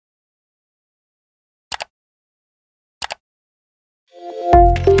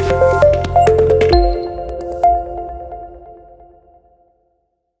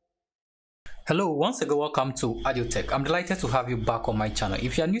Hello, once again welcome to AdjoTech. I'm delighted to have you back on my channel.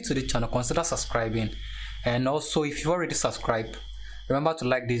 If you are new to the channel, consider subscribing, and also if you've already subscribed, remember to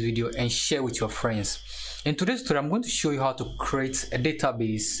like this video and share with your friends. In today's tutorial, I'm going to show you how to create a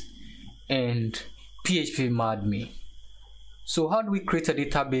database in phpMyAdmin. So how do we create a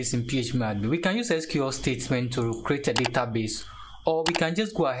database in phpMyAdmin? We can use SQL statement to create a database, or we can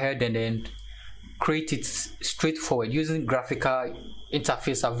just go ahead and then create it straightforward using graphical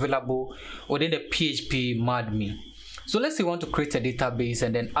interface available within the phpMyAdmin. So let's say we want to create a database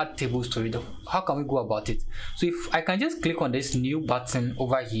and then add tables to it. How can we go about it? So if I can just click on this new button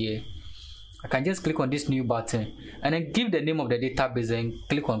over here, I can just click on this new button and then give the name of the database and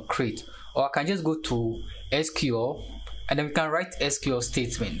click on create, or I can just go to SQL and then we can write SQL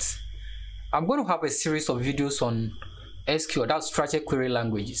statements. I'm going to have a series of videos on SQL, that's structured query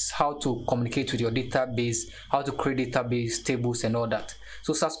languages, how to communicate with your database, how to create database tables and all that.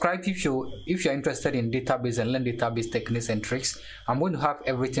 So subscribe if you're interested in database and learn database techniques and tricks. I'm going to have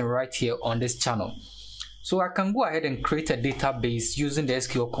everything right here on this channel. So I can go ahead and create a database using the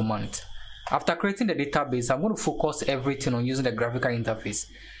SQL command. After creating the database, I'm going to focus everything on using the graphical interface.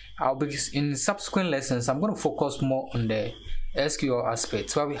 In subsequent lessons, I'm going to focus more on the SQL aspect,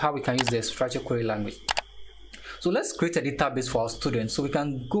 so how we can use the structured query language. So let's create a database for our students. So we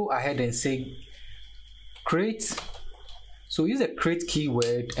can go ahead and say create. So use a create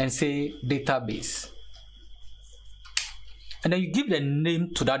keyword and say database. And then you give the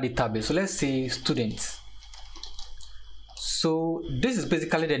name to that database. So let's say students. So this is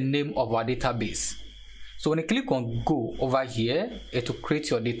basically the name of our database. So when you click on go over here, it will create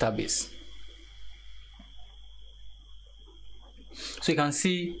your database. So you can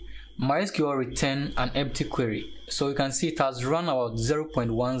see MySQL return an empty query. So you can see it has run about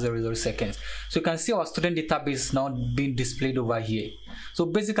 0.100 seconds. So you can see our student database now being displayed over here. So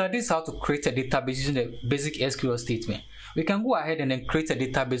basically this is how to create a database using the basic SQL statement. We can go ahead and then create a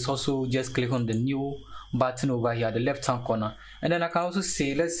database. Also just click on the new button over here at the left hand corner, and then I can also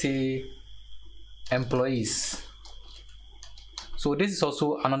say, let's say employees. So this is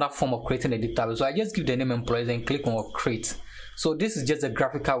also another form of creating a database. So I just give the name employees and click on create. So this is just a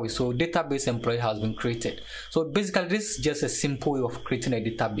graphical way. So database employee has been created. So basically this is just a simple way of creating a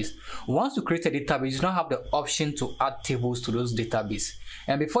database. Once you create a database, you now have the option to add tables to those databases.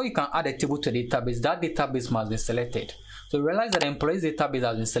 And before you can add a table to a database, that database must be selected. So realize that the employees database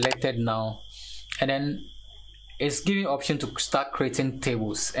has been selected now, and then it's giving option to start creating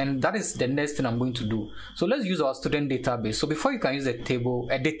tables, and that is the next thing I'm going to do. So let's use our student database. So before you can use a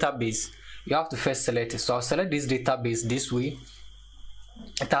database, you have to first select it. So I'll select this database this way.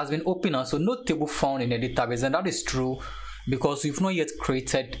 It has been opened now, so no table found in the database, and that is true because we've not yet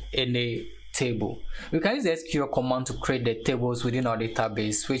created any table. We can use the SQL command to create the tables within our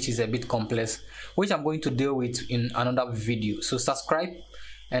database, which is a bit complex, which I'm going to deal with in another video. So subscribe,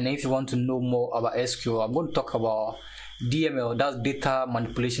 and if you want to know more about SQL, I'm going to talk about DML, that's data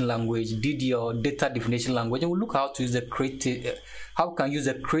manipulation language, DDL, data definition language, and we'll look how to use the create, how we can use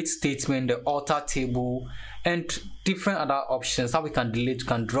the create statement, the alter table, and different other options, how we can delete,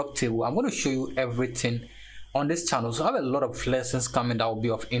 can drop table. I'm going to show you everything on this channel. So I have a lot of lessons coming that will be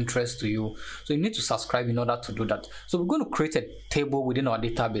of interest to you. So you need to subscribe in order to do that. So we're going to create a table within our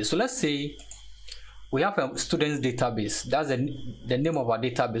database. So let's say we have a students database. That's the name of our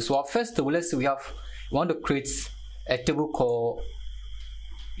database. So our first table, let's say we want to create a table called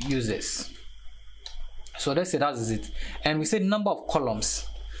users. So let's say that is it, and we say number of columns.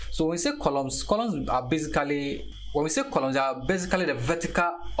 So when we say columns are basically, when we say columns, they are basically the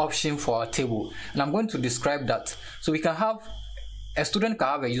vertical option for our table, and I'm going to describe that. So we can have a student can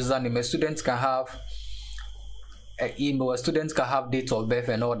have a username, a student can have an email, a student can have date of birth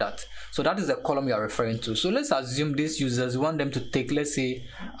and all that. So that is the column you are referring to. So let's assume these users, we want them to take, let's say,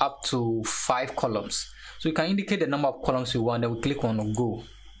 up to 5 columns. So we can indicate the number of columns we want, then we click on go.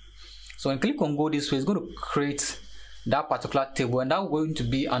 So when we click on go this way, it's going to create that particular table, and that's going to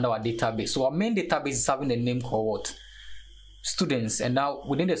be under our database. So our main database is having the name called what? Students, and now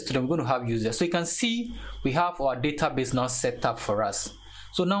within the student we're going to have users. So you can see we have our database now set up for us.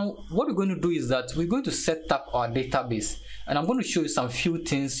 So now what we're going to do is that we're going to set up our database, and I'm going to show you some few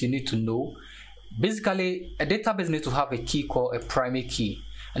things you need to know. Basically, a database needs to have a key called a primary key.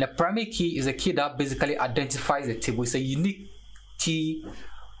 And a primary key is a key that basically identifies the table. It's a unique key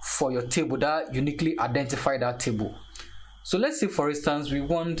for your table that uniquely identifies that table. So let's say, for instance, we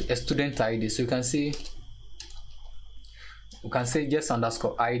want a student ID. So you can see, we can say just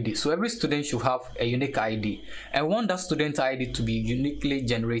underscore ID. So every student should have a unique ID. I want that student ID to be uniquely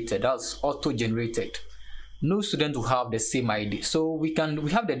generated. That's auto-generated. No student will have the same ID. So we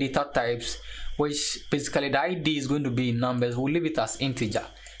have the data types. which basically the ID is going to be in numbers. We'll leave it as integer,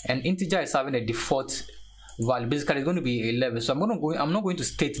 and integer is having a default value. Basically it's going to be 11, so I'm not going to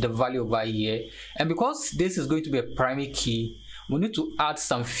state the value over here. And because this is going to be a primary key, we need to add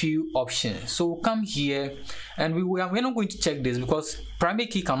some few options. So we'll come here, and we're not going to check this because primary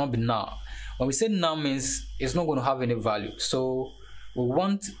key cannot be null. When we say null means it's not going to have any value, so we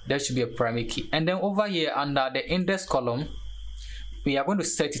want there should be a primary key. And then over here under the index column, we are going to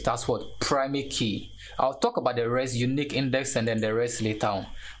set it as what? Primary key. I'll talk about the rest, unique index, and then the rest later on.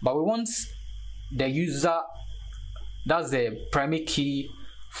 But we want the user, that's the primary key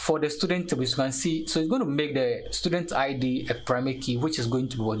for the student table. As you can see, so it's going to make the student ID a primary key, which is going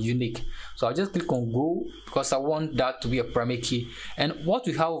to be what? Unique. So I'll just click on go because I want that to be a primary key. And what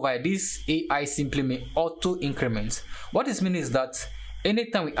we have over here, this AI simply means auto increments. What this means is that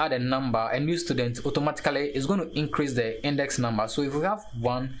anytime we add a number, a new student, automatically is going to increase the index number. So if we have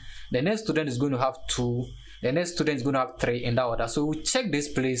 1, the next student is going to have 2, the next student is going to have 3, in that order. So we check this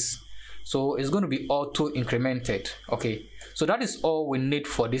place, so it's going to be auto incremented. Okay, so that is all we need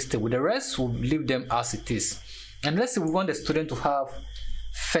for this table. The rest we'll leave them as it is. And let's say we want the student to have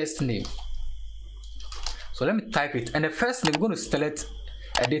first name. So let me type it, and the first name we're going to select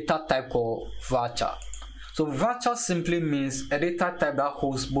a data type called varchar. So varchar simply means a data type that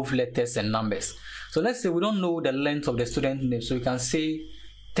holds both letters and numbers. So let's say we don't know the length of the student name, so we can say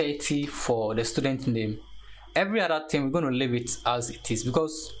 30 for the student name. Every other thing we're going to leave it as it is,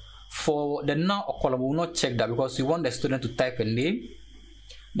 because for the null column we will not check that because we want the student to type a name.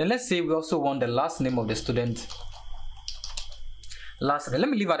 Then let's say we also want the last name of the student. Last name. Let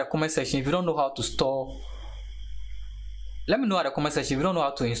me leave at the comment section if you don't know how to store. Let me know at the comment section if you don't know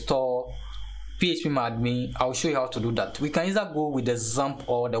how to install phpMyAdmin. I'll show you how to do that. We can either go with the XAMPP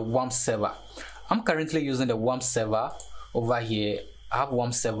or the WAMP server. I'm currently using the WAMP server over here. I have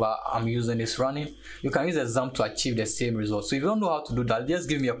WAMP server, I'm using this running. You can use a XAMPP to achieve the same result. So if you don't know how to do that, just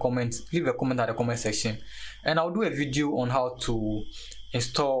give me a comment, leave a comment at the comment section, and I'll do a video on how to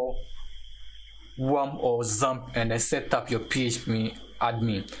install WAMP or XAMPP and then set up your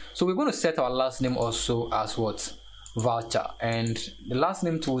phpMyAdmin. So we're going to set our last name also as what? Varchar, and the last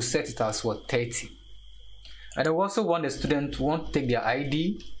name to set it as what? 30. And I also want the student to want to take their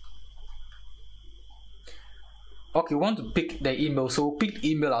ID. Okay, we want to pick the email, so we'll pick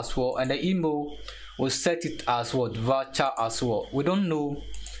email as well, and the email will set it as what? Varchar as well. We don't know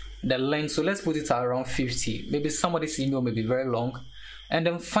the length, so let's put it around 50. Maybe somebody's email may be very long. And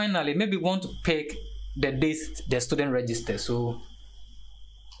then finally, maybe we want to pick the date the student registered, so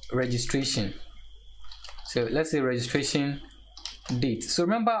registration. So let's say registration date. So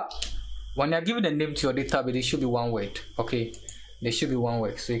remember, when you're giving the name to your database, it should be one word. Okay, there should be one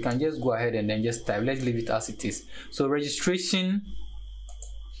word. So you can just go ahead and then just type. Let's leave it as it is. So registration,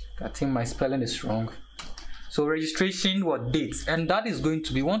 I think my spelling is wrong. So registration what? Dates, and that is going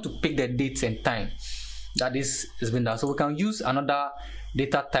to be, we want to pick the dates and time that is been done. So we can use another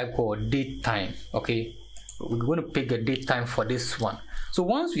data type called date time. Okay, we're going to pick a date time for this one. So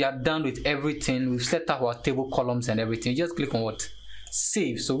once we are done with everything, we've set up our table columns and everything, just click on what?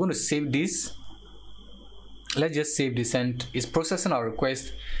 Save. So we're going to save this. Let's just save this, and it's processing our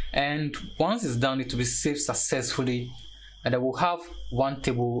request, and once it's done, it will be saved successfully, and then we'll have one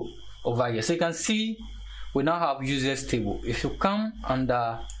table over here. So you can see we now have users table. If you come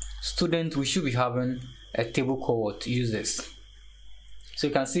under student, we should be having a table called users. So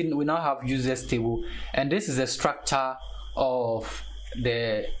you can see we now have users table, and this is the structure of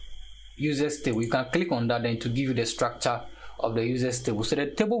the users table. You can click on that, then to give you the structure of the users table. So the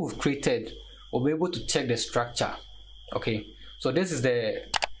table we've created, we'll be able to check the structure. Okay, so this is the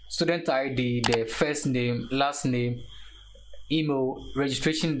student ID, the first name, last name, email,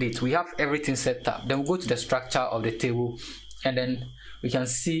 registration date. We have everything set up. Then we'll go to the structure of the table, and then we can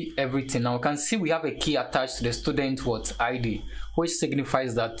see everything. Now we can see we have a key attached to the student what? ID, which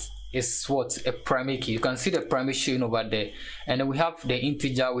signifies that it's what? A primary key. You can see the primary showing over there, and then we have the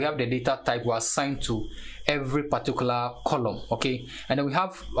integer, we have the data type we assigned to every particular column. Okay, and then we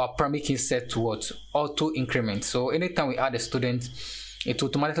have our primary key set to what? Auto increment. So anytime we add a student, it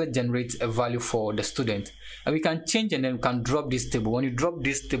automatically generates a value for the student, and we can change and then we can drop this table. When you drop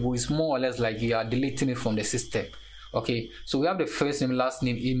this table, it's more or less like you are deleting it from the system. Okay, so we have the first name, last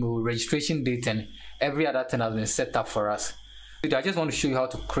name, email, registration date, and every other thing has been set up for us. I just want to show you how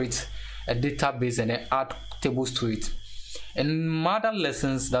to create a database and then add tables to it. In my other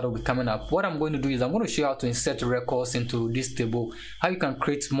lessons that will be coming up, what I'm going to do is I'm going to show you how to insert records into this table, how you can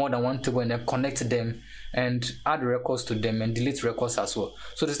create more than one table and then connect them and add records to them and delete records as well.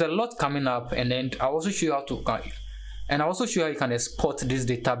 So there's a lot coming up, and then I'll also show you how to, and I'll also show you how you can export this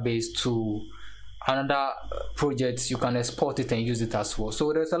database to another project, you can export it and use it as well.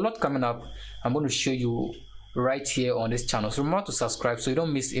 So there's a lot coming up. I'm going to show you right here on this channel. So remember to subscribe so you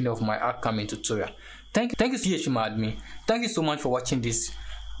don't miss any of my upcoming tutorial. Thank you phpMyAdmin. Thank you so much for watching this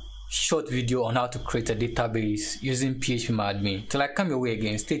short video on how to create a database using phpMyAdmin. Till I come your way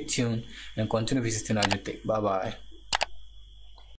again, stay tuned and continue visiting AdjoTech. Bye bye.